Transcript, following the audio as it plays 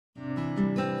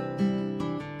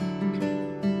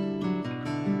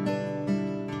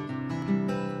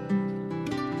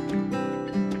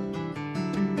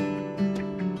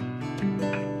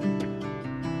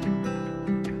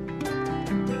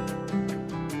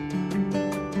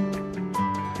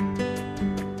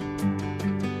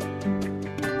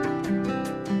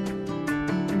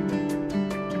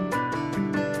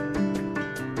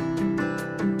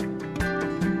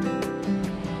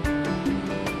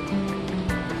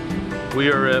We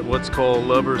are at what's called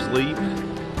Lover's Leap,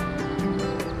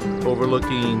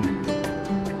 overlooking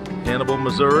Hannibal,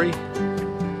 Missouri.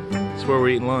 That's where we're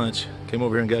eating lunch. Came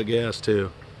over here and got gas too.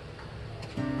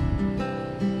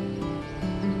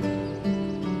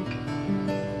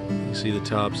 You see the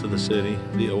tops of the city,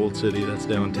 the old city, that's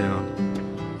downtown.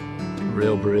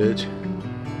 Rail bridge.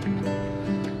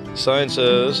 Sign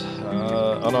says,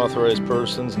 unauthorized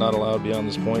persons not allowed beyond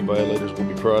this point. Violators will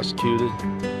be prosecuted.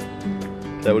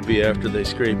 That would be after they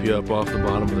scrape you up off the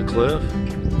bottom of the cliff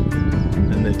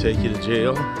and they take you to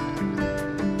jail.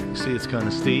 You see it's kind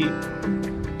of steep.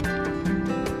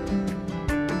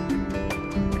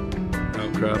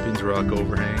 Outcroppings, rock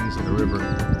overhangs, and the river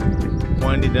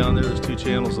winding down there. There's two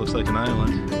channels, looks like an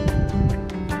island.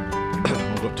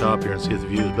 We'll go up top here and see if the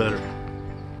view is better.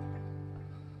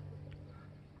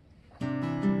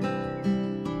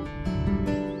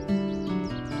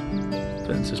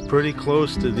 Fence is pretty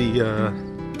close to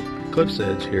the cliff's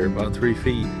edge here, about 3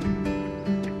 feet.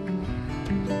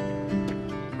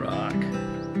 Rock.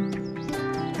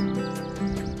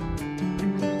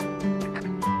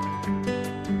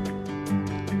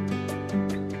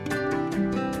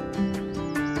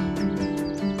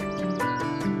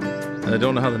 I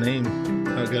don't know how it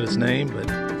got its name, but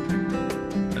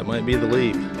that might be the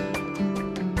leap.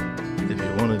 If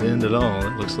you want it to end at all,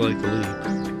 it looks like the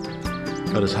leap.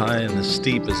 About as high and as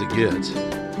steep as it gets.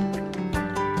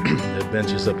 There are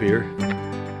benches up here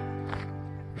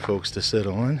for folks to sit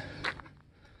on.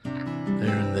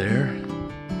 There and there.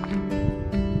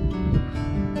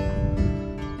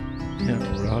 Yeah,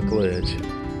 rock ledge.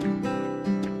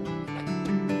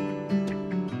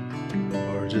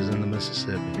 Barges in the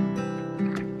Mississippi.